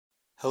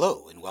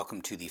Hello, and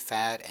welcome to the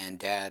Fad and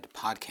Dad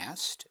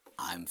podcast.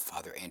 I'm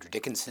Father Andrew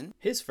Dickinson.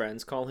 His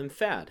friends call him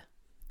Fad.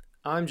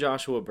 I'm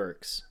Joshua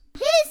Burks.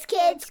 His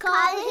kids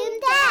call him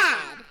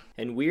Dad.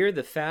 And we're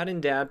the Fad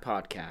and Dad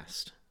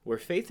podcast, where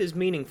faith is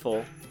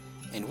meaningful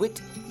And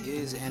wit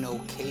is an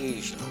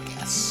occasional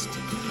guest.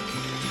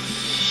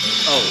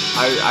 Oh,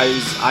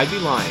 I'd be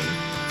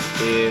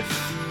lying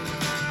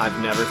if I've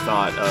never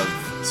thought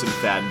of some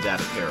Fad and Dad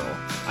apparel.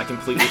 I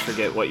completely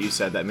forget what you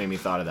said that made me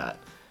thought of that.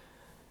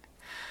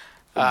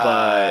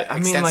 But I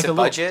mean, like a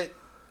budget.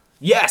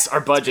 Yes, our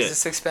budget. Is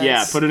this expense?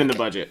 Yeah, put it in the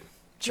budget.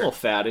 Sure. Little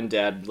Fad and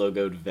Dad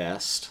logoed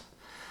vest.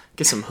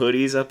 Get some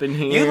hoodies up in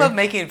here. You love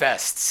making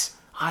vests.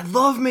 I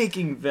love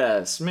making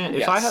vests. Man,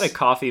 if I Yes. had a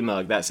coffee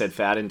mug that said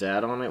Fad and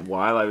Dad on it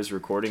while I was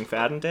recording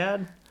Fad and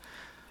Dad.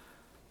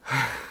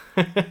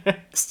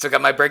 Still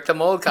got my Break the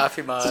Mold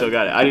coffee mug. Still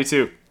got it. I do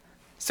too.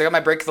 Still got my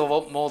Break the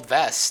Mold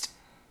vest.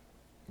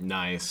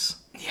 Nice.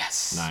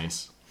 Yes.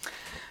 Nice.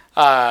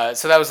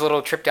 So that was a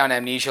little trip down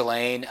amnesia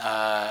lane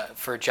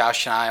for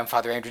Josh and I. I'm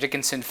Father Andrew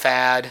Dickinson,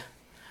 Fad.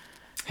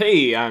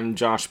 Hey, I'm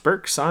Josh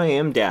Burks. I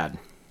am Dad.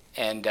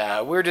 And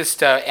we're just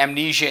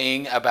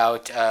amnesiaing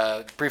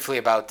briefly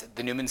about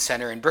the Newman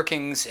Center in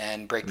Brookings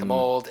and Break the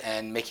Mold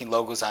and making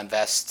logos on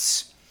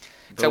vests.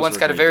 So I once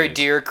got a very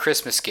dear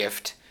Christmas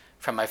gift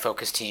from my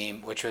focus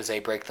team, which was a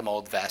Break the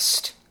Mold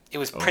vest. It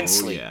was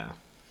princely. Oh, yeah.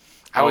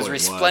 I was it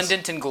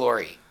resplendent in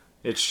glory.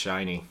 It's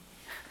shiny.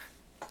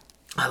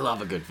 I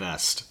love a good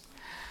vest.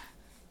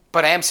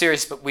 But I am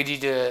serious, but we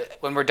need to,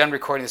 when we're done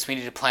recording this, we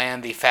need to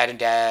plan the Fad and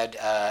Dad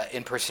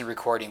in-person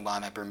recording while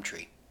I'm at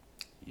Broomtree.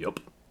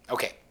 Yup.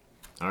 Okay.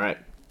 All right.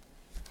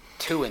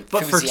 Two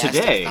But for enthusiastic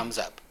today- thumbs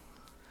up.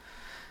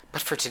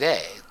 But for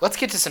today, let's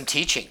get to some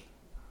teaching.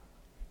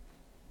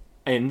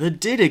 And the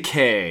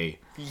Didache.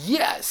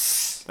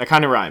 Yes. That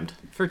kind of rhymed.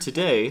 For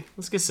today,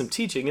 let's get some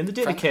teaching in the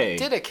From Didache.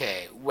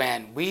 Didache.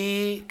 When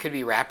we could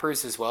be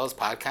rappers as well as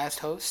podcast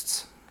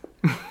hosts,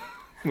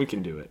 We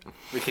can do it.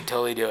 we could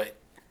totally do it.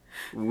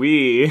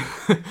 We,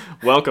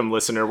 welcome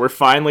listener, we're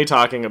finally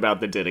talking about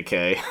the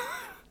Didache.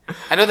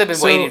 I know they've been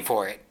So- waiting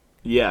for it.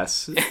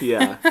 Yes,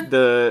 yeah.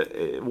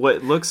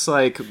 What looks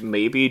like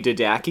maybe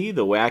Didache,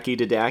 the wacky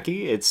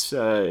Didache.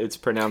 It's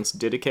pronounced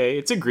Didache.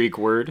 It's a Greek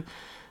word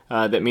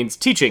that means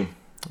teaching,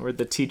 or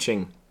the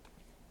teaching.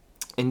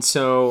 And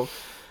so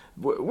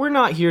we're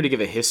not here to give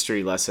a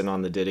history lesson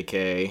on the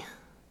Didache.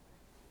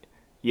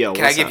 Yeah,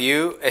 Can I give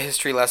you a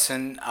history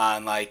lesson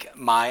on like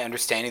my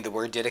understanding of the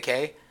word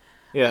Didache?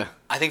 Yeah.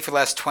 I think for the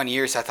last 20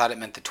 years I thought it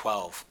meant the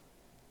 12.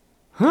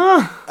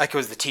 Huh? Like it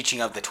was the teaching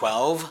of the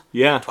 12.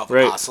 Yeah. 12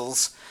 right.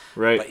 apostles.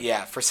 Right. But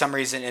yeah, for some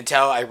reason,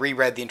 until I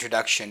reread the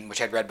introduction,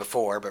 which I'd read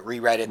before, but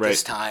reread it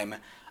this time,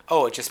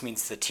 it just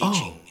means the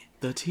teaching. Oh,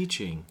 the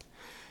teaching.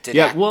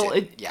 Didact- Well,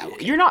 okay.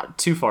 you're not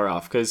too far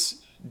off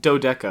because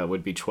dodeca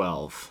would be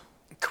 12.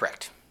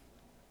 Correct.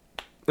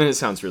 And it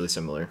sounds really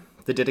similar.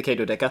 The Didache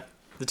dodeca,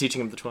 the teaching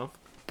of the 12.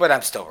 But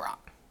I'm still wrong.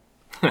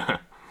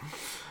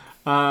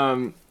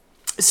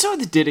 So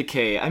the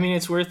Didache, I mean,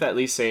 it's worth at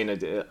least saying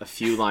a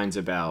few lines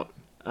about.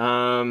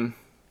 I'm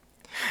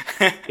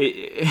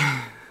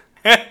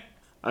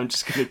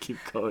just gonna keep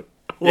going.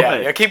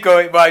 What? Yeah, keep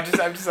going. Well,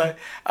 I'm just like,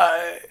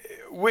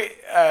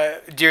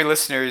 dear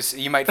listeners,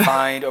 you might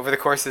find over the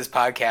course of this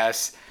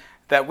podcast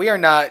that we are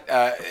not.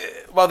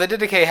 While the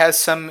Didache has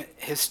some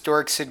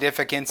historic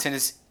significance and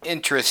is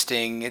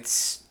interesting,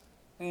 it's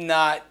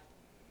not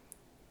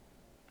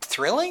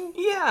thrilling.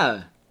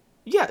 Yeah.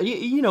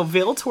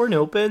 Veil torn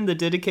open. The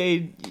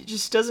Didache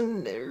just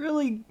doesn't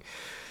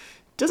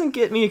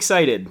get me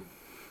excited.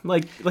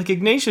 Like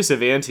Ignatius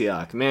of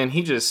Antioch, man,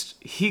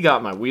 he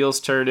got my wheels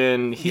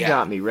turning. He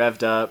got me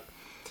revved up.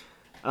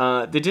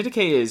 The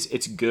Didache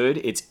it's good.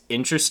 It's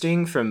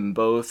interesting from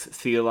both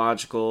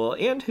theological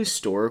and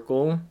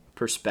historical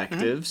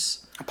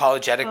perspectives.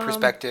 Apologetic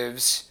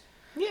perspectives.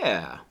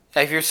 Yeah.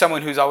 If you're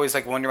someone who's always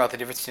like wondering about the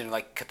difference between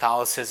like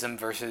Catholicism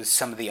versus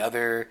some of the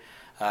other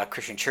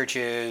Christian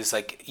churches,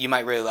 like you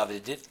might really love the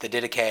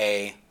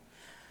Didache.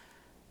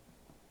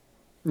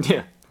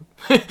 Yeah.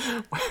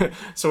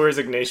 So whereas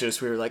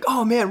Ignatius, we were like,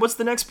 oh man, what's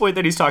the next point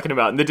that he's talking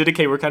about? And the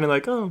Didache, we're kind of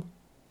like, oh,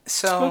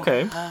 So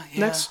okay,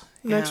 next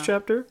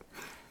chapter.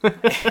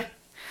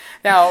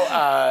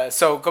 Now, let's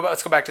go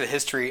back to the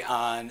history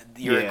on.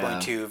 You're Yeah.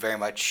 going to very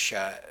much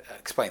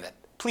explain that.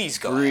 Please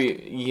go ahead.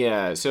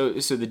 Yeah. So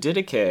the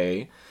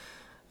Didache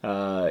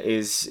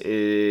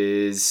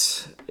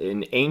is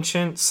an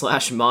ancient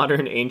 /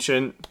 modern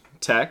ancient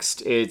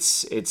text.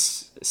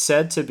 It's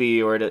said to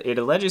be, or it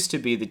alleges to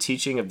be, the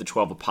teaching of the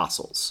 12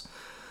 apostles.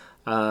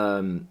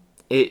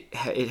 It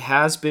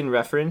has been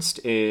referenced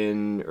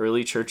in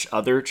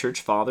other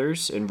church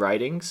fathers and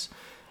writings,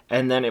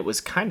 and then it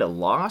was kind of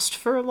lost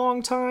for a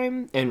long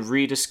time and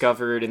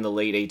rediscovered in the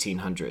late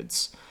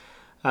 1800s.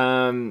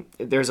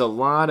 There's a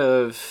lot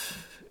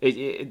of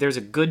there's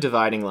a good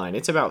dividing line.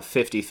 It's about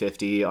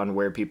 50-50 on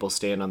where people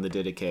stand on the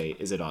Didache.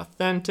 Is it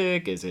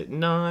authentic? Is it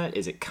not?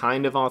 Is it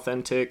kind of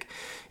authentic?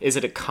 Is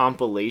it a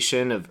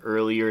compilation of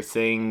earlier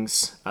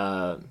things?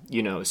 So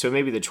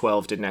maybe the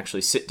 12 didn't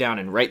actually sit down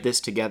and write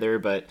this together,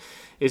 but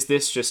is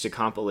this just a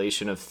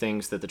compilation of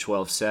things that the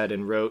 12 said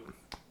and wrote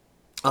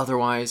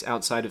otherwise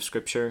outside of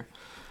Scripture?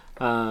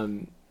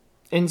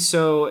 And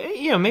so,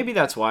 maybe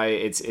that's why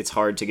it's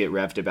hard to get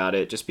revved about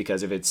it, just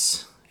because of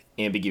its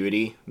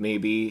ambiguity.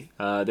 Maybe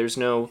there's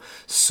no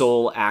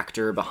sole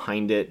actor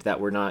behind it, that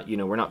we're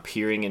not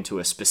peering into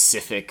a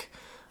specific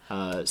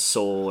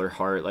soul or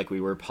heart like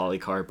we were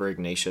Polycarp or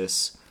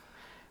Ignatius.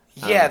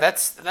 Yeah,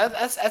 that's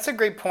a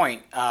great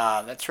point.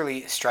 That's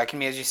really striking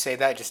me as you say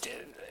that. Just to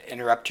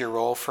interrupt your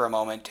role for a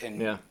moment,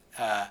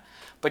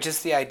 but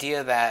just the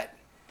idea that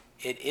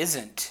it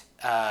isn't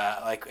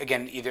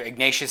again, either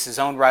Ignatius's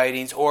own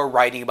writings or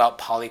writing about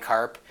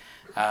Polycarp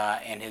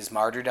and his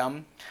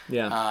martyrdom.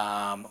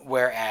 Yeah.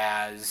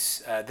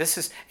 Whereas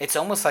it's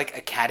almost like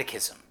a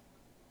catechism.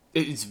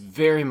 It's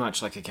very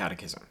much like a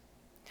catechism.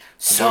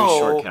 So very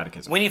short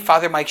catechism. We need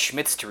Father Mike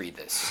Schmitz to read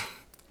this.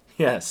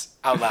 Yes.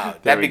 Out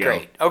loud. That'd be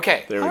great.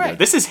 Okay. There we go.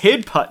 This is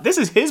his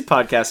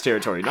podcast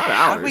territory, not ours.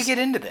 How did we get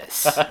into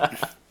this?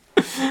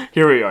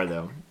 Here we are,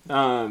 though.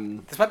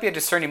 This might be a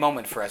discerning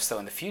moment for us, though,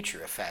 in the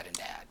future of Fad and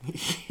Dad.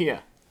 Yeah.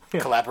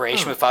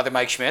 Collaboration with Father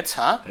Mike Schmitz,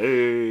 huh?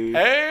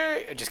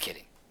 Hey. Just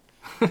kidding.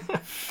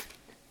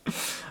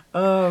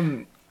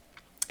 And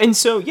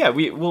so, yeah,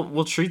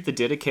 we'll treat the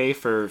Didache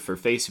for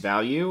face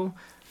value.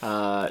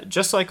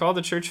 Just like all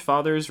the church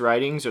fathers'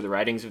 writings or the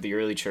writings of the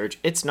early church,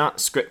 it's not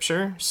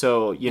scripture.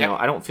 So,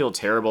 I don't feel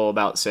terrible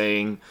about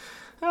saying,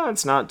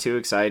 it's not too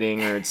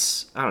exciting, or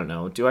it's, I don't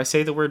know. Do I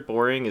say the word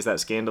boring? Is that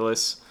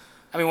scandalous?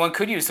 I mean, one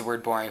could use the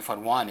word boring if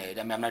one wanted.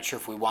 I mean, I'm not sure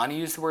if we want to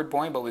use the word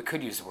boring, but we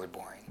could use the word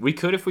boring. We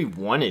could if we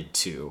wanted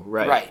to,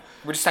 right? Right.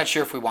 We're just not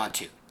sure if we want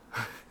to.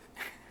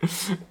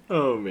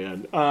 Oh,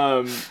 man.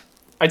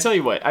 I tell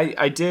you what,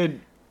 I did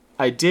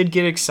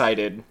get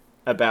excited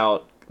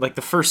about, like,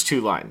 the first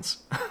two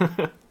lines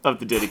of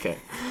the Didache.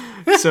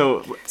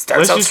 So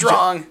starts out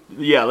strong.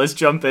 Let's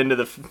jump into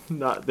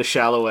the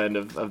shallow end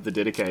of the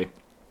Didache.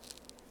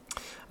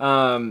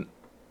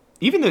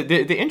 Even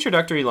the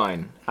introductory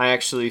line I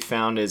actually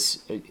found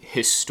is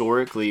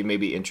historically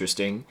maybe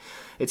interesting.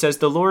 It says,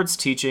 "The Lord's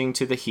teaching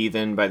to the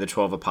heathen by the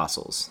 12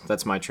 apostles."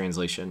 That's my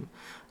translation.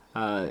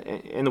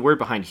 And the word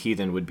behind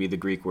heathen would be the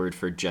Greek word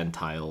for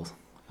Gentile,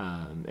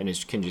 and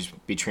it can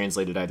just be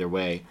translated either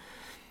way.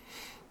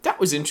 That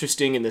was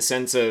interesting in the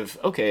sense of,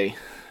 okay,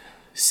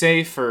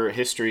 say for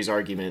history's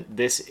argument,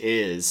 this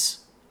is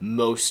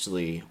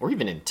mostly, or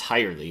even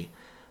entirely,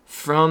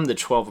 from the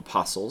 12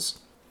 apostles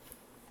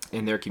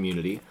in their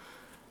community.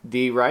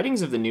 The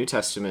writings of the New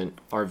Testament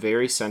are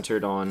very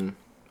centered on,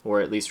 or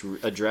at least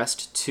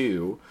addressed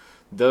to,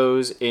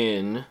 those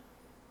in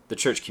the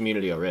church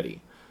community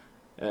already.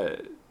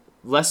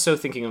 Less so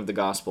thinking of the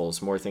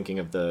Gospels, more thinking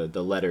of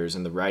the letters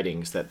and the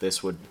writings that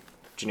this would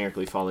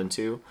generically fall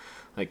into,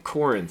 like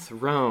Corinth,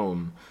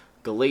 Rome,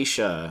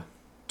 Galatia,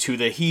 to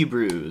the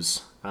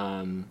Hebrews,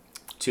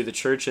 to the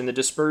church in the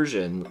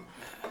dispersion,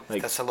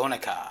 like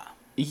Thessalonica.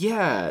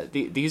 Yeah,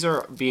 these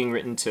are being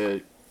written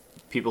to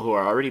people who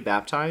are already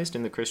baptized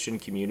in the Christian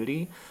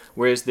community,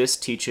 whereas this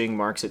teaching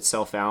marks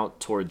itself out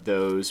toward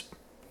those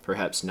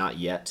perhaps not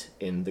yet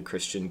in the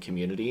Christian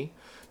community.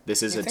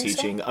 This is a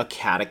teaching, a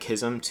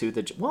catechism to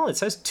it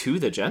says to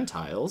the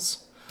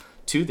Gentiles,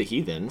 to the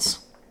heathens.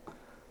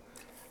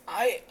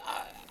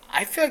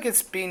 I feel like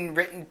it's being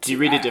written to... Do you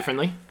read it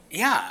differently?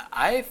 Yeah,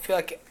 I feel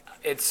like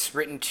it's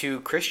written to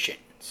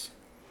Christians.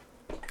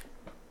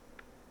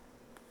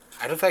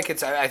 I don't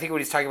think I think when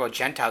he's talking about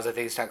Gentiles, I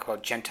think he's talking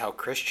about Gentile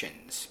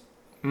Christians.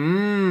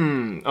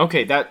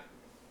 Okay, it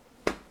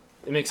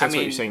makes sense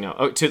what you're saying now.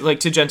 Oh, to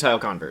Gentile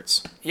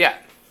converts. Yeah.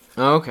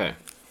 Okay.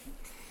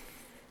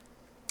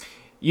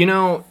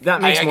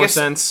 That makes more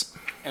sense.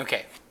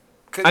 Okay.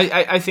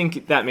 I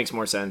think that makes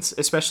more sense,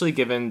 especially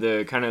given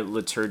the kind of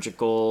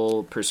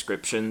liturgical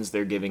prescriptions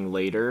they're giving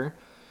later.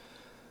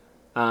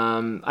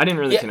 I didn't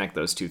really connect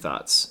those two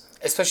thoughts.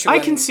 Especially I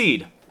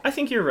concede. I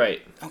think you're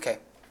right. Okay.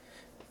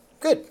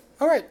 Good.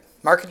 All right.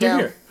 Mark it down.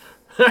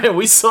 Here.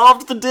 We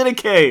solved the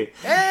Didache.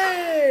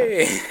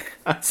 Hey!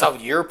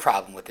 Solved your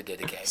problem with the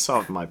Didache.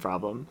 Solved my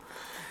problem.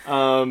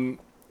 For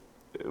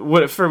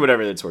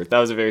whatever that's worth. That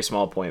was a very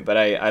small point, but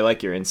I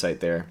like your insight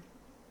there.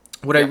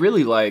 What I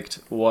really liked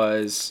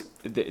was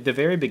the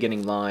very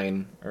beginning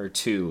line, or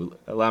two,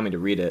 allow me to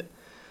read it. It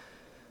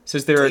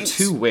says, "There Please. are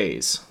two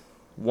ways,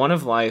 one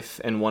of life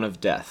and one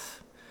of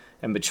death.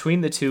 And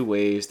between the two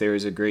ways there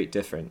is a great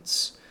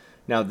difference.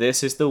 Now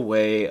this is the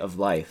way of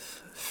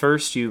life.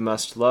 First you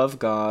must love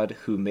God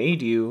who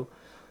made you,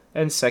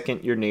 and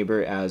second your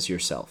neighbor as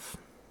yourself."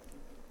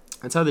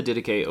 That's how the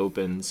Didache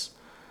opens.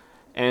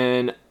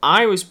 And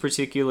I was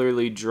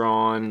particularly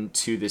drawn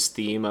to this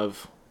theme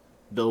of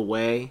the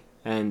way,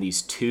 and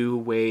these two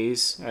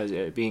ways as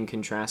being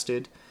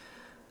contrasted,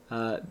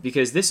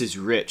 because this is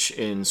rich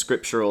in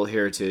scriptural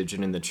heritage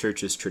and in the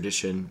church's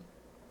tradition.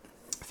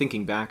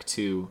 thinking back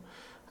to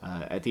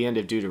at the end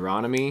of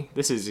Deuteronomy,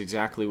 this is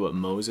exactly what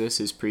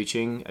Moses is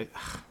preaching.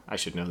 I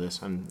should know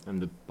this. I'm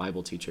the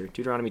Bible teacher.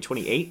 Deuteronomy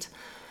 28.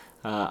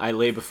 I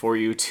lay before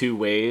you two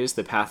ways,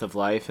 the path of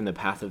life and the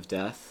path of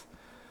death.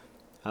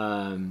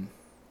 And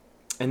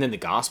then the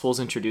Gospels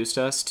introduced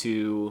us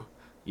to,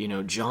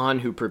 John,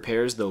 who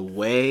prepares the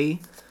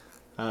way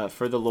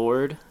for the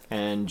Lord,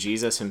 and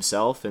Jesus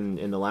himself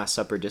in the Last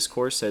Supper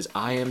discourse says,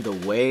 I am the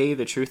way,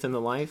 the truth, and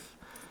the life.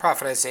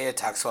 Prophet Isaiah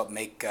talks about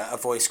make a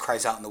voice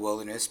cries out in the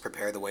wilderness,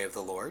 prepare the way of the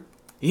Lord.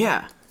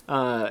 Yeah,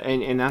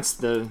 and that's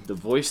the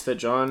voice that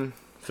John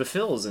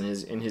fulfills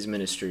in his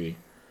ministry.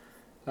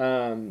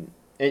 And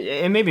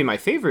maybe my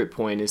favorite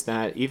point is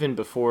that even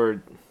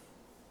before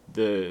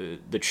the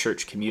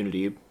church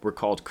community were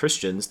called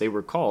Christians, they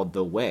were called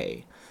the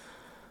Way.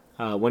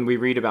 When we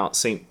read about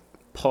St.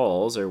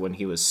 Paul's, or when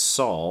he was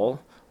Saul,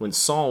 when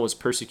Saul was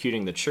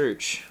persecuting the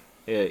church,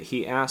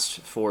 he asked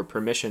for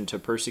permission to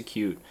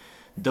persecute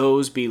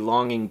those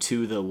belonging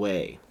to the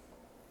Way.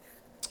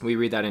 We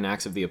read that in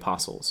Acts of the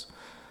Apostles.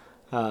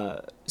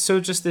 So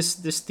just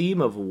this theme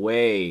of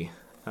way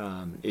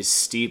is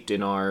steeped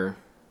in our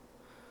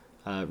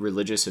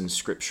religious and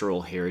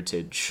scriptural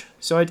heritage.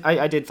 So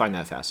I did find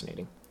that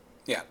fascinating.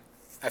 Yeah.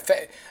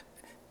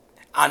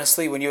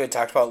 Honestly, when you had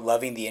talked about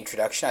loving the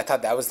introduction, I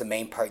thought that was the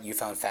main part you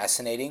found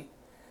fascinating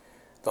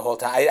the whole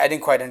time. I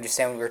didn't quite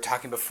understand when we were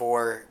talking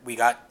before we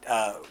got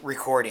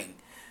recording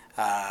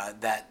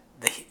that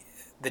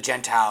the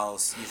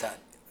Gentiles, you thought.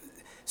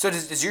 So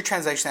does your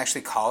translation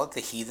actually call it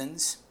the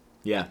heathens?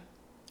 Yeah.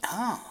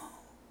 Oh.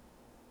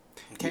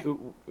 Okay.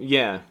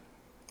 Yeah.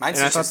 Mine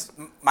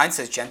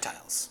says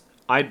Gentiles.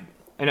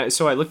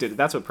 So I looked at it.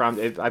 That's what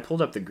prompted. I pulled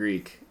up the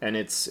Greek, and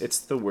it's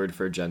the word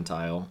for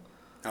Gentile.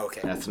 Okay.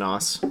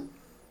 Ethnos.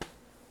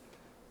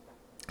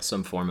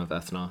 Some form of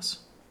ethnos.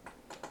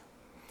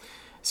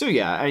 So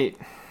yeah,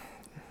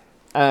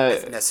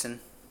 Ethnicin.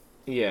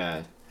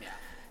 Yeah.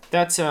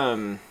 That's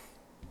the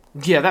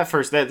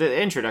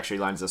introductory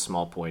line is a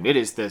small point. It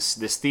is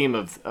this theme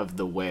of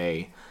the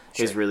way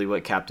is really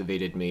what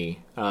captivated me.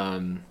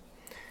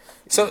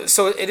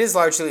 So it is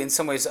largely in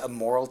some ways a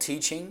moral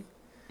teaching,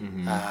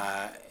 mm-hmm.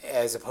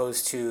 As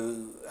opposed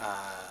to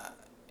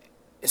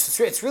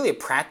it's really a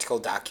practical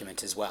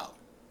document as well.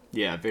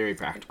 Yeah, very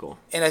practical.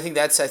 And I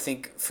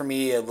think for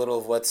me a little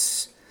of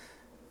what's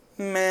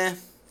a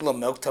little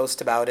milquetoast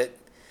about it.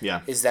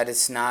 Yeah. Is that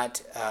it's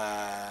not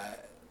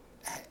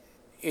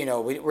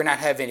we're not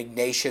having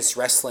Ignatius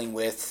wrestling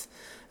with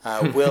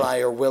will I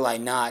or will I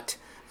not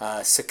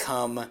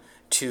succumb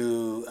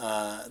to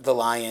the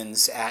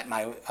lions at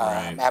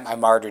my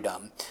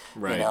martyrdom.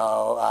 Right.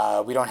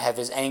 We don't have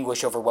his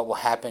anguish over what will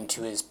happen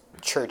to his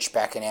church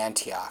back in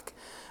Antioch.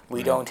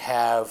 We don't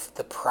have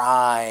the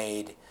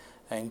pride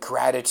and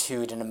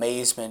gratitude and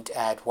amazement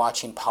at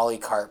watching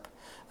Polycarp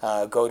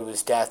go to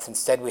his death.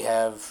 Instead, we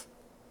have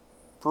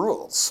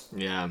rules.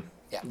 Yeah.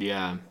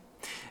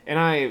 And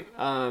I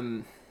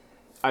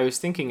was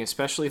thinking,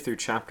 especially through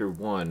chapter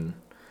 1,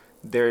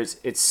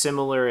 it's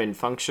similar in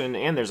function,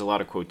 and there's a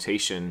lot of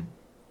quotation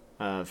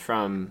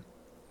from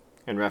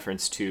in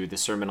reference to the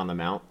Sermon on the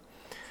Mount.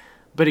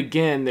 But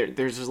again,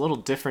 there's a little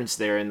difference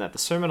there in that the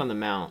Sermon on the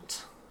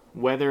Mount,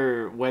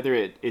 whether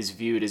it is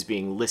viewed as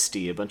being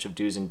listy, a bunch of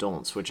do's and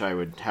don'ts, which I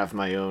would have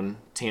my own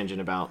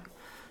tangent about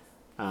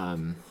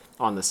on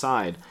the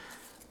side,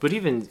 but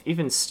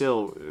even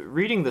still,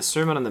 reading the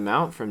Sermon on the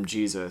Mount from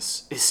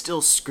Jesus is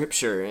still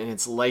scripture, and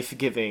it's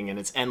life-giving, and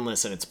it's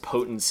endless, and it's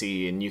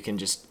potency, and you can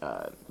just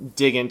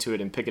dig into it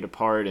and pick it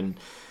apart and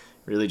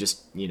really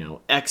just,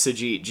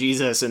 exegete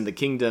Jesus and the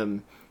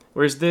kingdom,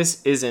 whereas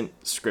this isn't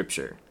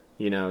scripture,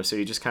 so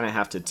you just kind of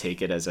have to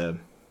take it as a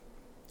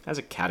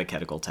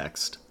catechetical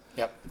text.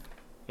 Yep.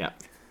 Yeah.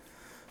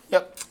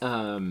 Yep.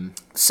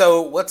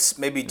 So let's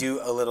maybe do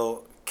a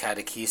little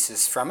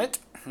catechesis from it.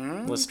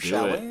 Let's do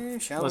Shall it. we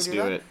Let's do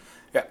that? it.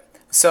 Yeah.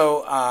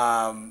 So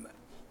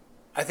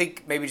I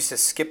think maybe just to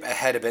skip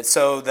ahead a bit.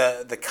 So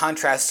the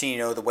contrasting,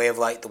 the way of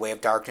light, the way of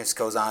darkness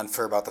goes on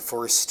for about the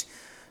first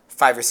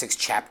 5 or 6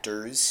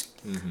 chapters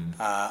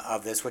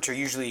of this, which are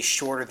usually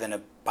shorter than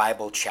a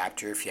Bible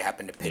chapter if you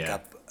happen to pick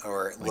up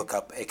or look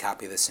up a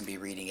copy of this and be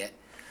reading it.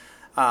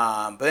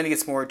 But then it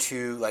gets more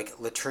to like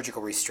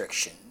liturgical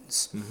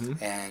restrictions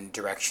and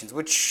directions,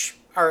 which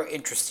are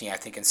interesting, I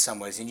think, in some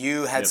ways. And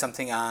you had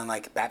something on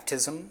like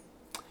baptism.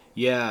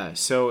 Yeah,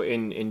 so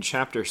in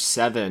chapter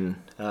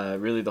 7,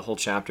 really the whole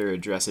chapter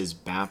addresses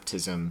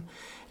baptism.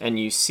 And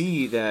you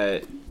see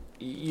that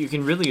you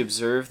can really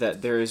observe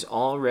that there is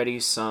already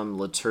some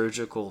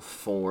liturgical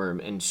form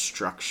and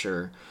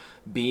structure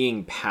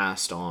being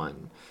passed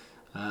on.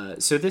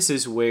 So this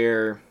is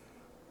one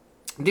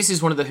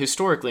of the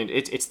historically,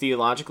 it's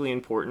theologically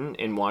important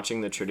in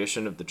watching the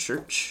tradition of the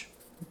church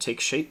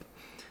take shape.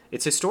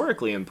 It's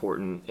historically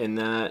important in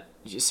that,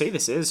 you say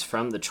this is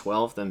from the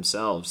 12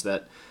 themselves,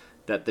 that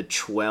the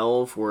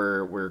 12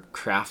 were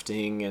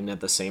crafting and at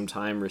the same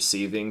time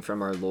receiving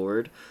from our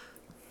Lord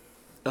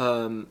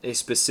a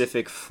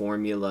specific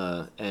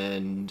formula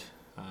and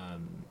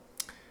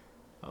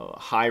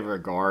high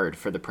regard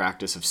for the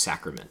practice of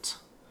sacrament.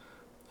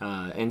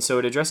 And so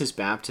it addresses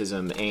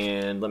baptism,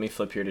 and let me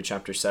flip here to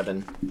chapter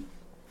 7.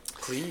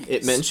 Please.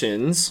 It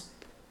mentions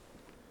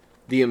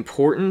the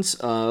importance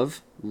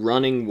of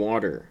running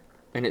water.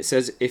 And it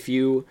says, if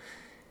you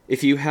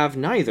have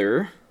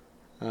neither,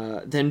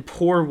 then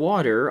pour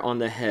water on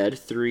the head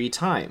 3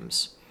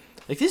 times.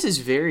 Like, this is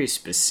very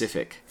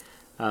specific.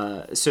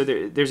 So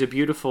there's a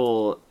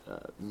beautiful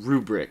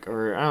rubric,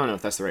 or I don't know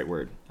if that's the right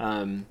word.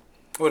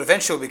 Well,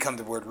 eventually will become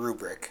the word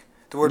rubric.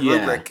 The word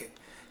rubric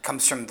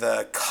comes from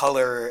the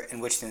color in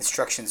which the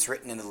instructions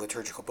written in the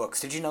liturgical books.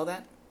 Did you know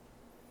that?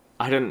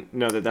 I don't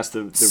know that that's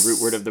the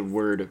root word of the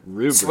word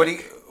rubric. So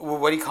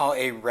what do you call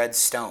a red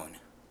stone?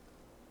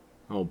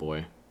 Oh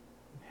boy.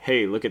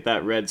 Hey, look at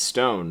that red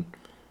stone.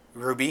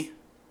 Ruby.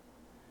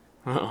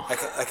 Oh.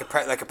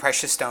 Like a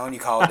precious stone, you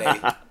call it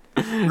a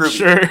ruby.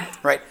 Sure.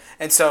 Right.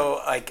 And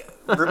so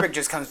rubric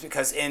just comes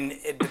because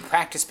the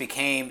practice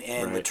became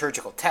in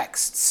liturgical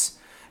texts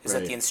is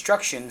that the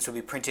instructions would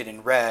be printed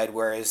in red,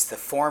 whereas the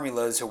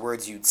formulas or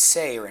words you'd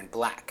say are in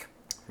black.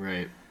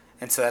 Right.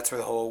 And so that's where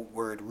the whole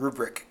word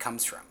rubric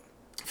comes from.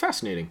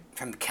 Fascinating.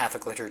 From the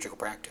Catholic liturgical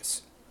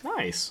practice.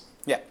 Nice.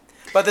 Yeah.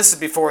 But this is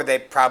before they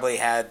probably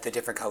had the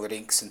different colored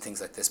inks and things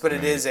like this. But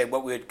it is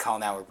what we would call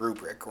now a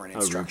rubric or an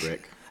instruction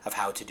of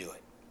how to do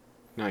it.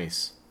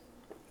 Nice.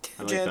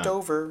 Tangent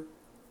over.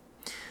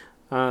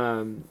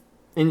 And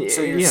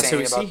so so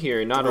we see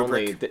here not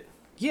only that,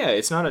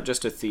 it's not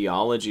just a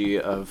theology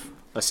of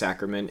a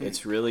sacrament,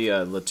 it's really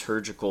a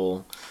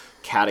liturgical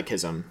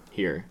catechism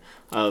here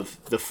of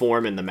the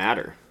form and the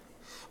matter.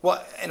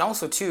 Well, and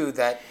also too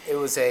that there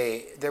was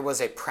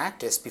a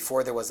practice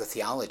before there was a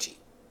theology.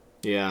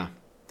 Yeah.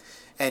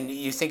 And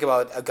you think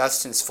about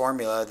Augustine's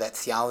formula that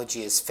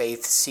theology is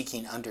faith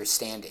seeking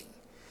understanding.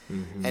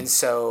 Mm-hmm. And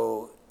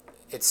so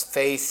it's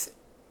faith,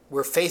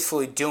 we're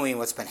faithfully doing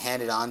what's been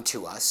handed on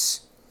to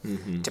us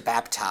to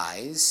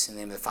baptize in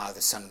the name of the Father,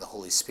 the Son, and the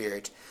Holy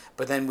Spirit.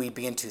 But then we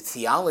begin to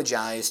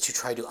theologize to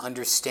try to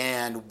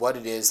understand what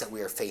it is that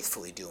we are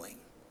faithfully doing.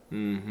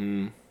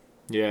 Mm-hmm.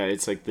 Yeah,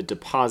 it's like the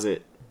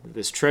deposit,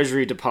 this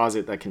treasury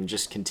deposit that can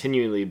just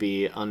continually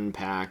be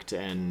unpacked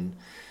and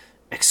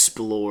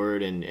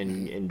explored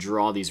and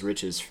draw these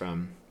riches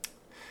from.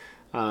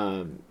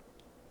 And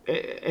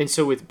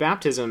so with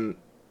baptism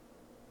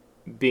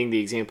being the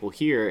example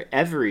here,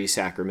 every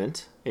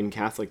sacrament in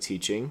Catholic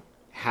teaching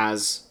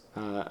has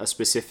a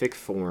specific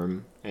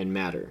form and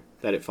matter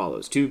that it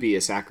follows to be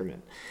a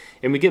sacrament.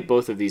 And we get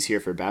both of these here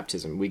for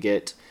baptism. We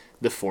get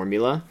the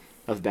formula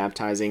of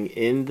baptizing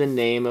in the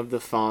name of the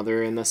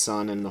Father and the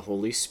Son and the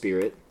Holy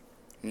Spirit.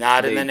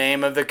 Not in the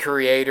name of the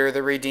Creator,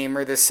 the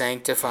Redeemer, the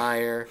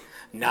Sanctifier.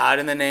 Not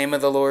in the name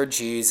of the Lord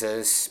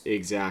Jesus.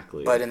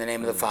 Exactly. But in the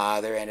name of the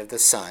Father and of the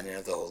Son and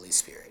of the Holy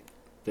Spirit.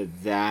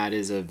 That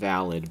is a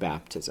valid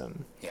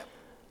baptism. Yeah.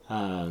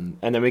 And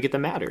then we get the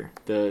matter,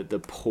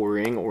 the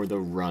pouring or the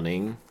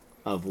running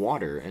of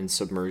water and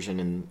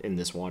submersion in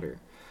this water.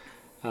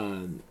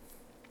 And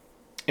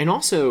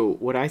also,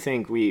 what I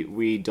think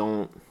we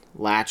don't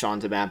latch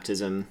onto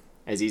baptism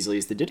as easily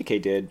as the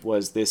Didache did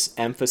was this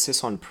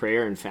emphasis on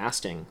prayer and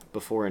fasting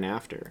before and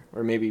after,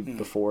 or maybe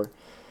before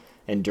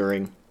and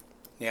during.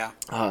 Yeah.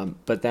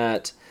 But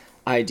that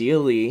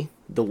ideally,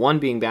 the one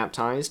being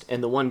baptized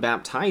and the one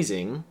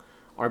baptizing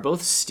are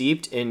both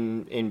steeped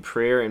in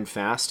prayer and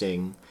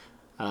fasting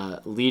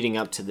leading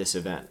up to this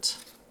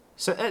event.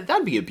 So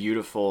that'd be a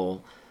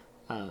beautiful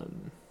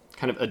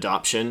kind of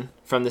adoption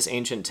from this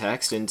ancient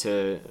text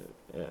into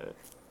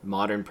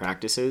modern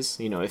practices.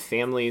 You know, if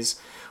families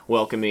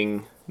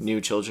welcoming new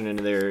children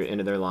into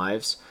their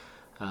lives,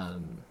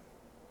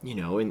 you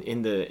know,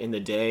 in the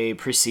day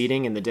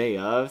preceding and the day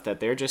of, that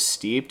they're just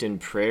steeped in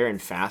prayer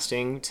and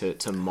fasting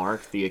to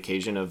mark the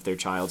occasion of their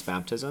child's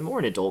baptism or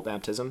an adult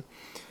baptism.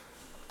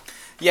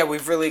 Yeah,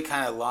 we've really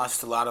kind of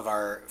lost a lot of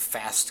our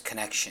fast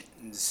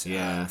connections,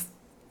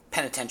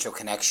 penitential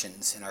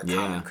connections in our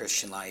common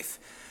Christian life.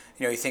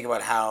 You know, you think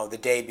about how the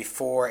day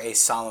before a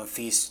solemn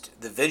feast,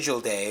 the vigil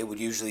day, would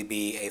usually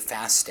be a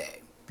fast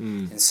day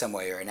in some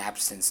way, or an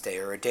abstinence day,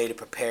 or a day to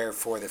prepare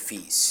for the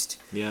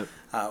feast. Yep.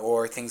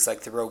 Or things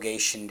like the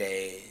rogation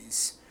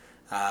days,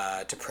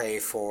 to pray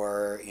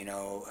for, you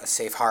know, a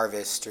safe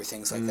harvest or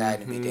things like that,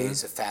 and be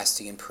days of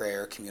fasting and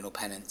prayer, communal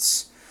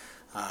penance.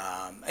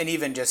 And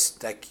even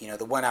just like, you know,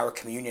 the 1 hour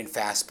communion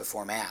fast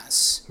before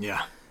Mass.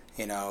 Yeah.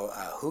 You know,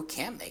 who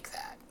can't make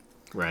that?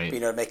 Right. You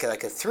know, make it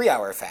like a 3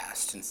 hour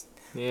fast. And,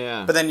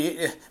 yeah. But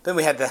then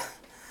we had the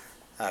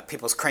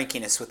people's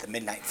crankiness with the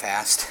midnight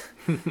fast.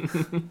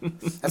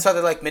 That's why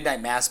they like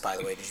midnight Mass, by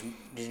the way.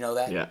 Did you know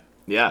that? Yeah.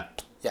 Yeah.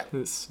 Yeah.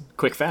 It's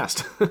quick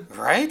fast.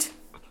 Right?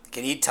 You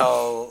can eat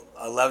till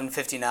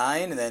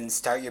 11:59 and then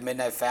start your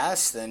midnight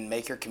fast, then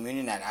make your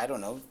communion at, I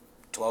don't know,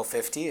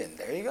 12:50, and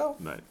there you go.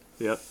 Right.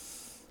 Yep.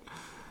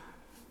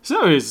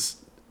 So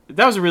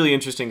that was a really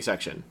interesting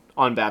section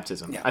on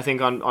baptism. Yeah. I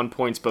think on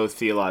points both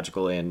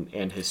theological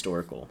and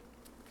historical.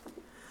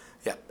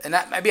 Yeah, and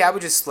that maybe I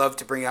would just love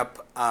to bring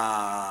up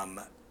a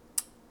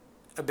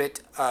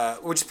bit,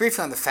 just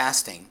briefly on the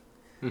fasting.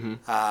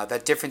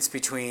 That difference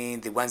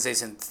between the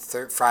Wednesdays and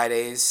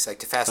Fridays, like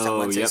to fast on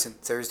Wednesdays and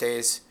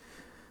Thursdays,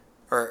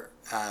 or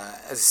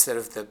instead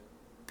of the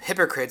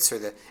hypocrites,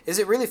 is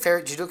it really fair?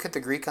 Did you look at the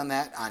Greek on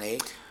that, on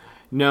 8?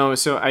 No,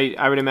 so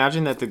I would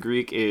imagine that the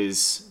Greek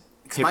is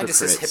hypocrites. Mine just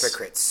says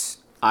hypocrites.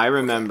 I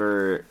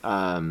remember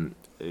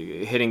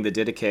hitting the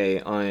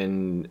Didache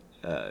on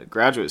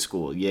graduate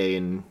school,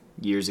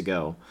 years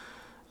ago.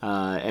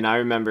 And I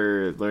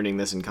remember learning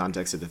this in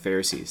context of the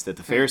Pharisees, that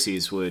the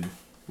Pharisees would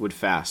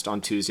fast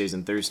on Tuesdays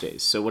and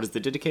Thursdays. So what does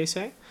the Didache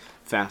say?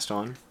 Fast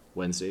on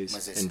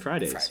Wednesdays and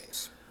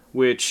Fridays.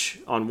 Which,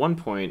 on one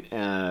point,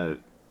 I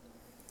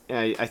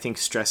think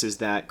stresses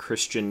that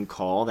Christian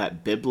call,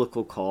 that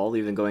biblical call,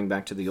 even going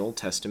back to the Old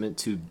Testament,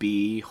 to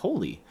be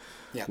holy.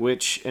 Yeah.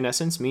 Which, in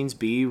essence, means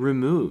be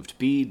removed,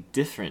 be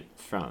different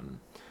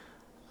from.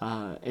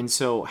 And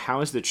so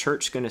how is the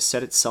church going to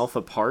set itself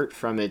apart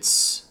from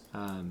its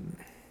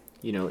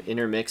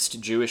intermixed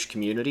Jewish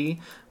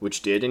community,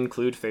 which did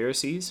include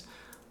Pharisees?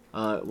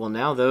 Well,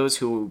 now those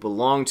who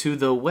belong to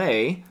the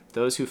way,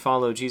 those who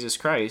follow Jesus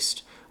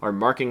Christ, are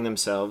marking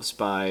themselves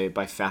by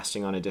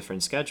fasting on a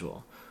different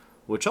schedule,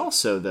 which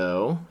also,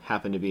 though,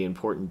 happen to be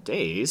important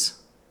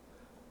days,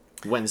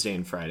 Wednesday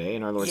and Friday,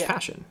 in our Lord's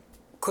Passion.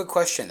 Quick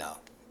question, though.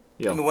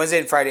 I mean, Wednesday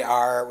and Friday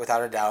are,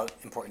 without a doubt,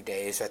 important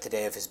days. Right, the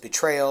day of his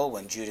betrayal,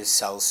 when Judas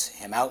sells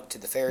him out to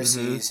the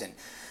Pharisees, and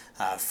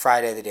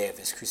Friday, the day of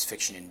his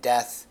crucifixion and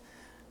death.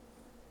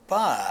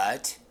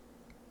 But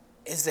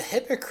is the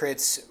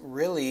hypocrites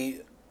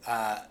really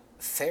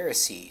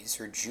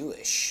Pharisees or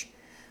Jewish?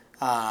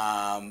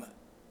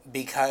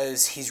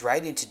 Because he's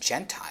writing to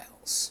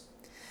Gentiles.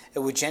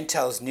 Would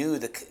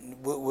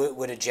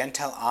would a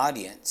Gentile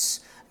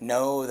audience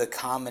know the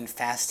common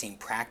fasting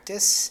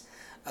practice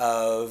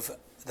of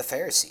the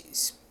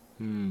Pharisees?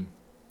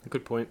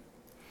 Good point.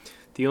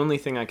 The only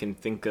thing I can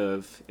think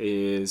of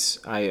is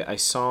I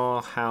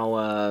saw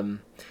how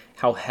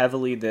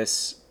heavily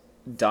this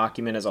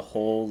document as a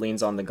whole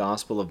leans on the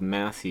Gospel of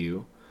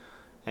Matthew,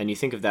 and you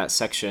think of that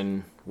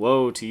section,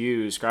 "Woe to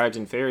you, scribes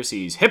and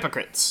Pharisees,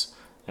 hypocrites!"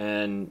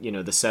 And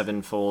the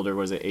sevenfold, or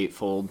was it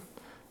eightfold?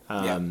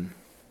 Kind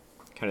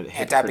of the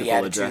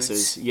hypocritical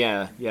addresses.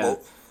 Yeah.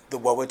 The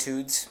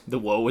woeitudes. The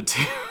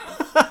woeitudes.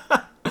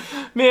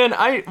 Man,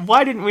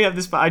 why didn't we have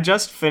this? I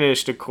just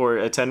finished a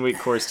 10-week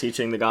course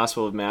teaching the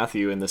Gospel of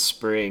Matthew in the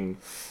spring,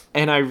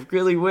 and I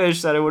really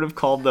wish that I would have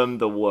called them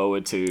the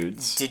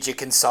woeitudes. Did you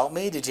consult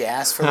me? Did you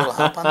ask for a little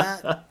help on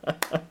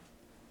that?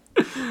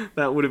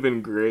 That would have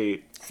been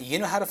great. You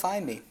know how to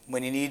find me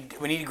when you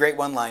need great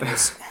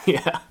one-liners.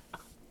 Yeah.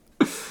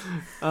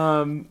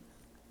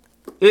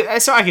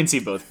 So I can see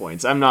both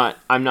points. I'm not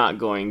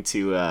going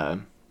to.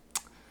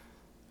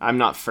 I'm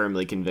not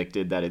firmly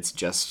convicted that it's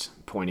just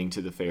pointing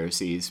to the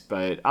Pharisees,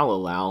 but I'll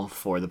allow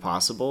for the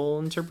possible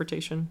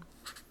interpretation.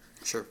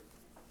 Sure.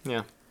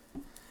 Yeah.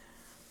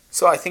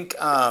 So I think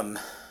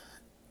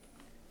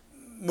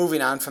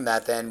moving on from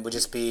that then would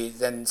just be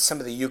then some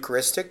of the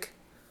Eucharistic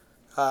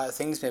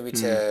things, maybe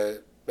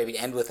to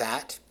end with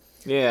that.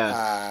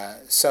 Yeah.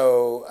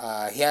 So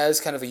he has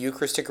kind of a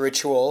Eucharistic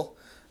ritual,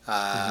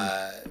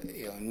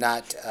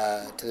 not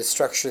to the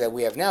structure that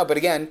we have now, but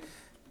again,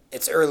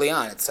 it's early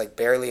on. It's like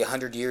barely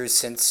 100 years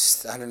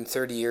since,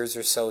 130 years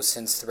or so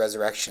since the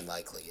resurrection,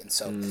 likely. And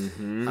so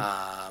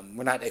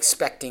we're not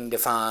expecting to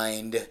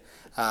find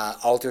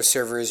altar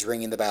servers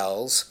ringing the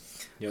bells.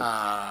 Yep.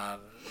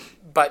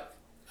 But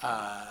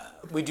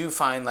we do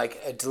find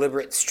like a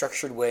deliberate,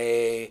 structured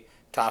way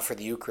to offer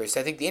the Eucharist.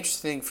 I think the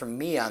interesting thing for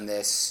me on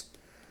this,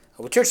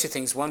 well, two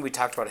things. One we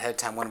talked about ahead of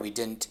time, one we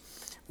didn't,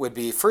 would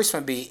be, first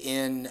one would be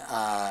in,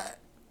 I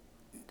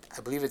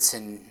believe it's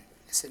in,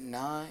 is it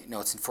 9?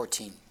 No, it's in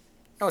 14.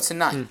 No, it's in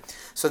 9.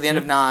 So the end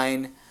of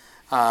 9,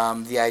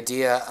 the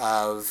idea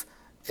of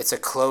it's a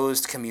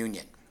closed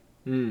communion.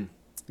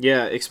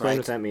 Yeah, explain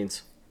what that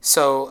means.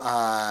 So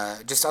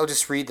I'll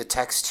just read the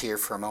text here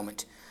for a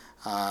moment.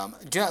 I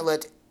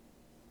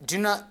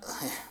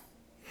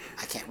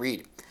can't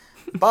read.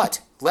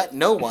 But let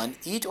no one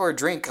eat or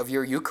drink of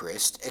your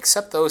Eucharist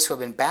except those who have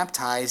been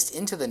baptized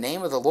into the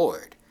name of the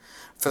Lord.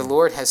 For the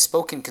Lord has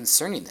spoken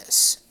concerning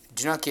this.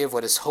 Do not give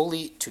what is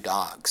holy to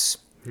dogs.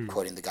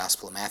 Quoting the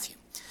Gospel of Matthew.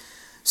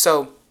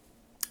 So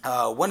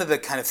one of the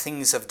kind of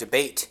things of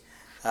debate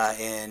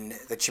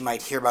that you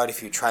might hear about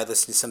if you try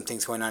listening to some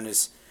things going on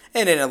is,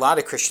 and in a lot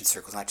of Christian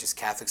circles, not just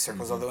Catholic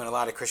circles, although in a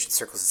lot of Christian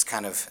circles it's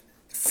kind of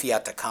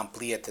fiat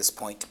accompli at this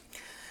point,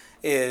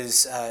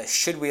 is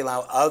should we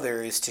allow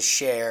others to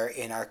share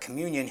in our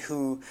communion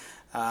who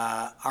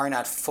are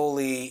not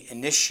fully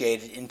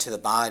initiated into the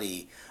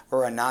body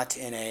or are not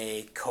in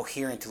a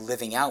coherent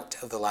living out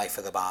of the life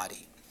of the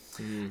body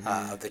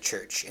of the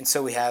church. And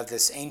so we have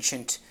this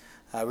ancient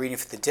reading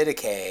for the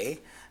Didache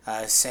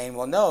saying,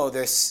 well, no,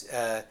 there's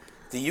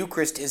the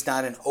Eucharist is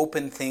not an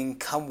open thing,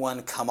 come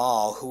one, come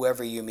all,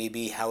 whoever you may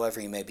be,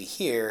 however you may be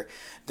here.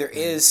 There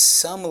is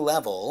some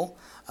level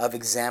of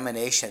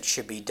examination that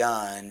should be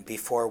done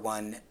before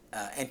one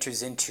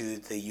enters into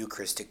the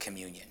Eucharistic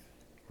communion.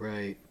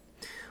 Right.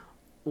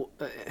 Well,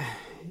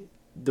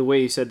 the way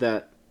you said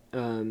that,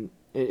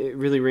 it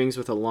really rings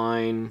with a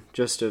line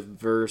just a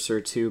verse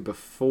or two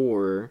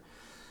before,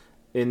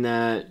 in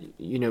that,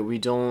 we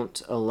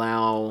don't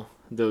allow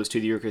those to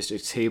the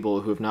Eucharistic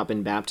table who have not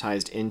been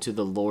baptized into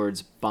the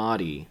Lord's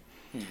body.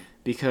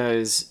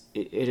 Because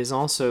it is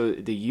also,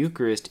 the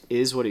Eucharist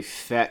is what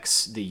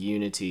effects the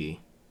unity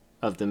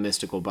of the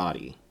mystical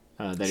body,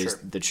 that is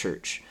the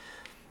church.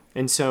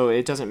 And so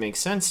it doesn't make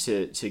sense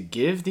to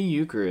give the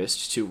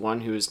Eucharist to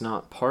one who is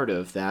not part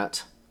of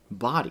that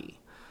body.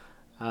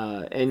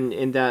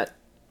 And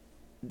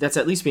that's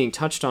at least being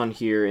touched on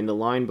here in the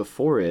line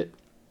before it,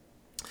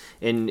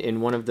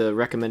 in one of the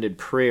recommended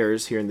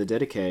prayers here in the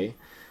Didache.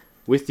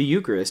 With the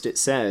Eucharist, it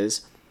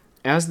says,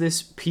 "As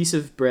this piece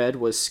of bread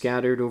was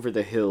scattered over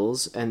the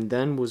hills, and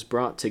then was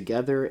brought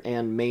together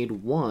and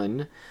made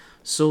one,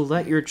 so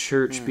let your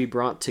church be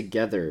brought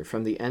together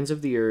from the ends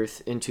of the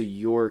earth into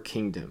your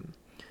kingdom."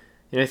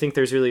 And I think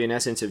there's really an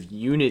essence of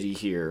unity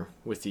here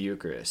with the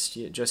Eucharist.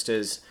 Just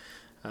as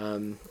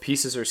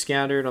pieces are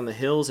scattered on the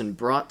hills and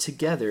brought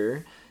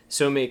together,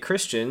 so may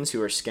Christians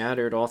who are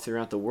scattered all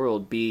throughout the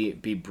world be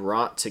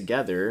brought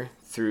together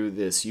through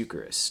this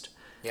Eucharist.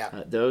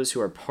 Yeah. Those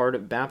who are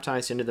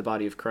baptized into the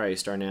body of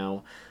Christ are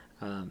now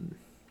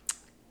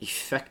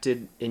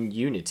effected in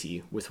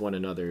unity with one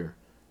another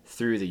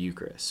through the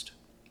Eucharist.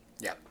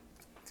 Yeah.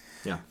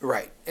 Yeah.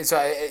 Right. And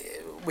so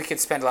we could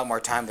spend a lot more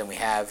time than we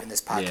have in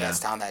this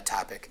podcast on that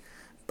topic.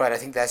 But I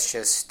think that's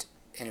just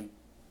an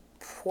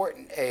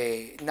important,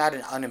 not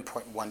an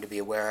unimportant one to be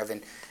aware of.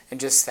 And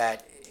just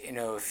that,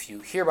 if you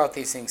hear about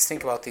these things,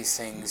 think about these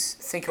things,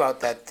 think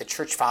about that the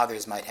church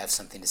fathers might have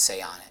something to say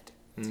on it.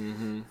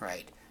 Mm-hmm.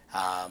 Right.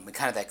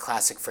 Kind of that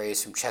classic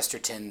phrase from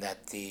Chesterton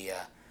that the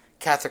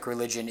Catholic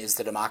religion is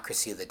the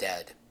democracy of the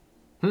dead.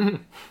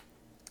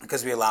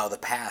 Because we allow the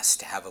past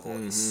to have a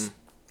voice.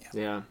 Mm-hmm.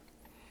 Yeah.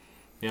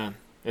 Yeah,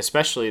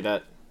 especially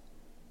that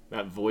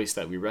voice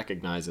that we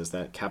recognize as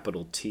that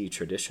capital T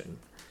tradition.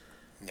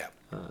 Yeah.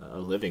 A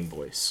living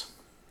voice.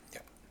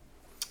 Yeah.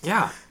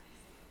 Yeah.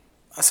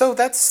 So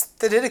that's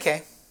the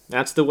Didache.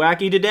 That's the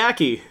wacky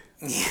Didache.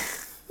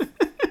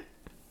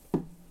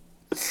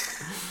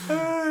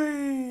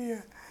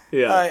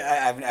 Yeah.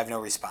 I have no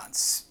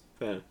response.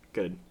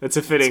 Good. It's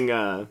a fitting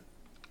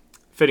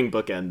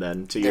bookend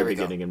then to your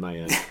beginning and my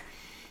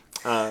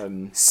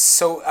end.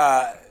 So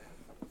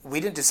we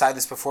didn't decide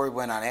this before we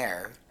went on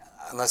air,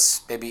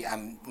 unless maybe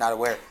I'm not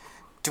aware.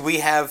 Do we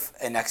have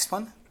a next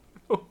one?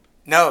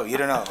 No, you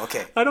don't know.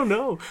 Okay. I don't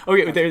know.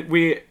 Okay,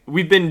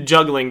 we've been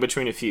juggling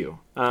between a few.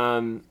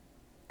 I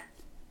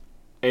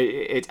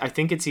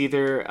think it's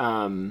either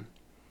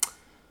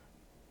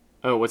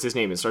what's his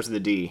name? It starts with a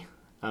D.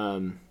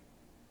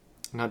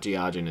 Not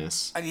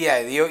Diogenes.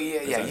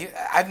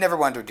 I've never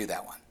wanted to do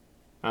that one.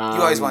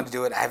 You always wanted to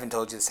do it. I haven't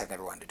told you this. I've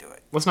never wanted to do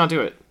it. Let's not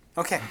do it.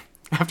 Okay.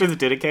 After the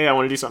Didache, I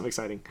want to do something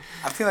exciting.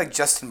 I'm feeling like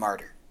Justin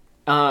Martyr.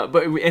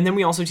 And then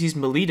we also teased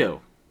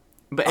Melito.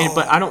 But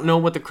I don't know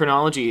what the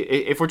chronology.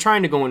 If we're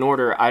trying to go in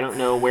order, I don't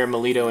know where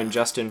Melito and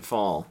Justin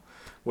fall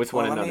with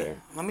one another.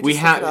 Let me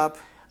just look it up.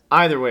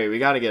 Either way, we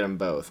got to get them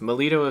both.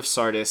 Melito of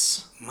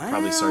Sardis,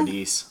 probably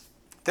Sardis.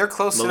 They're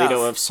close enough.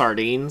 Melito of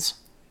Sardines.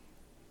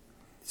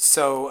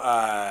 So,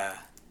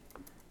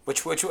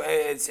 which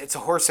it's a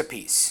horse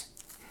apiece.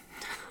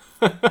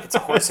 It's a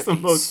horse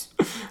apiece.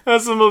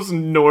 That's the most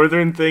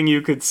northern thing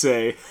you could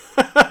say.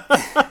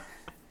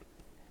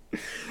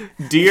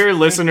 Dear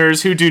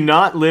listeners who do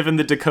not live in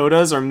the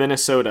Dakotas or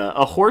Minnesota,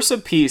 a horse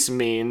apiece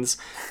means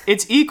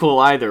it's equal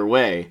either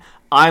way.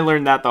 I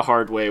learned that the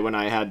hard way when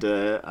I had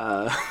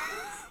to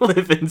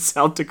live in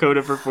South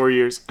Dakota for 4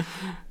 years.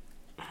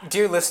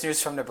 Dear listeners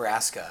from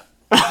Nebraska,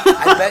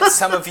 I bet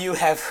some of you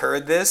have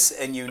heard this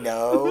and you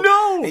know.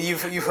 No!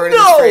 You've heard of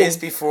this phrase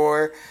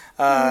before.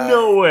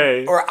 No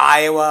way. Or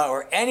Iowa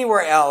or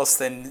anywhere else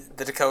than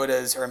the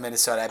Dakotas or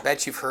Minnesota. I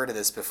bet you've heard of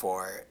this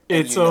before.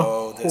 It's a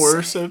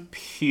horse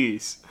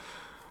apiece.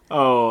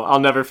 Oh, I'll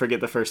never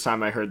forget the first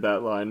time I heard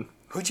that line.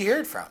 Who'd you hear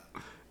it from?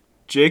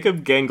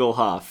 Jacob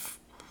Gengelhoff.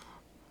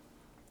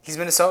 He's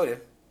Minnesotan.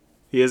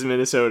 He is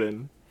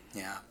Minnesotan.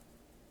 Yeah.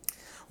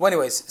 Well,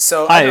 anyways,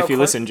 so... Hi, if you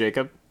listen,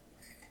 Jacob.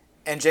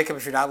 And Jacob,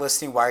 if you're not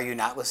listening, why are you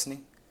not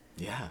listening?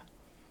 Yeah.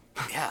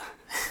 Yeah.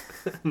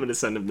 I'm going to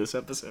send him this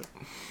episode.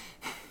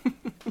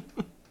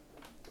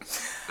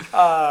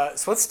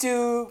 So let's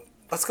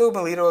go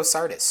Melito of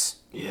Sardis.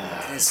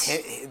 Yes.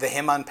 The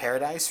hymn on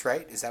Paradise,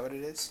 right? Is that what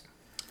it is?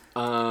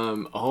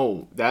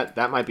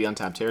 That might be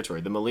untapped territory.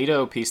 The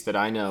Melito piece that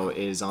I know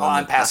is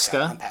on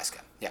Pascha. On Pascha,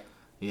 yeah.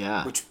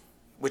 Yeah.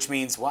 Which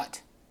means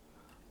what?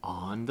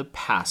 On the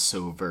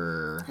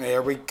Passover.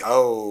 There we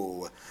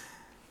go.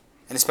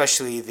 And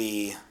especially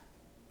the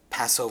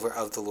Passover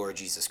of the Lord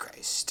Jesus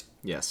Christ.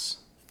 Yes.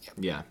 Yep.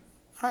 Yeah.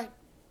 All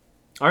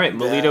right,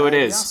 Melito it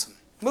is. Awesome.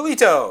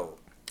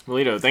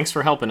 Melito, thanks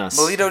for helping us.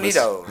 Melito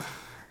Nito.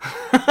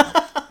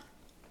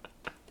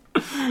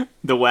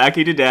 The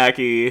Wacky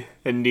Didache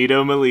and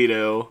Nito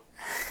Melito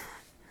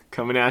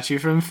coming at you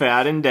from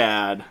Fad and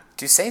Dad.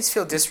 Do saints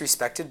feel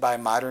disrespected by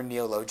modern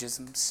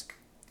neologisms?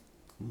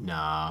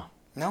 Nah.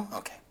 No?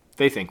 Okay.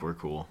 They think we're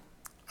cool.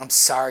 I'm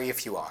sorry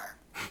if you are.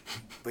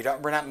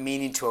 We're not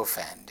meaning to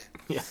offend.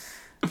 Yeah.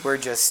 We're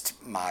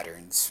just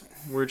moderns.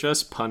 We're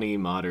just punny,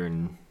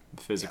 modern,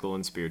 physical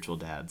and spiritual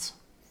dads.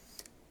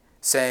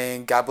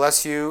 Saying God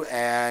bless you,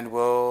 and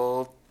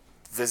we'll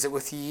visit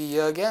with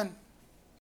you again.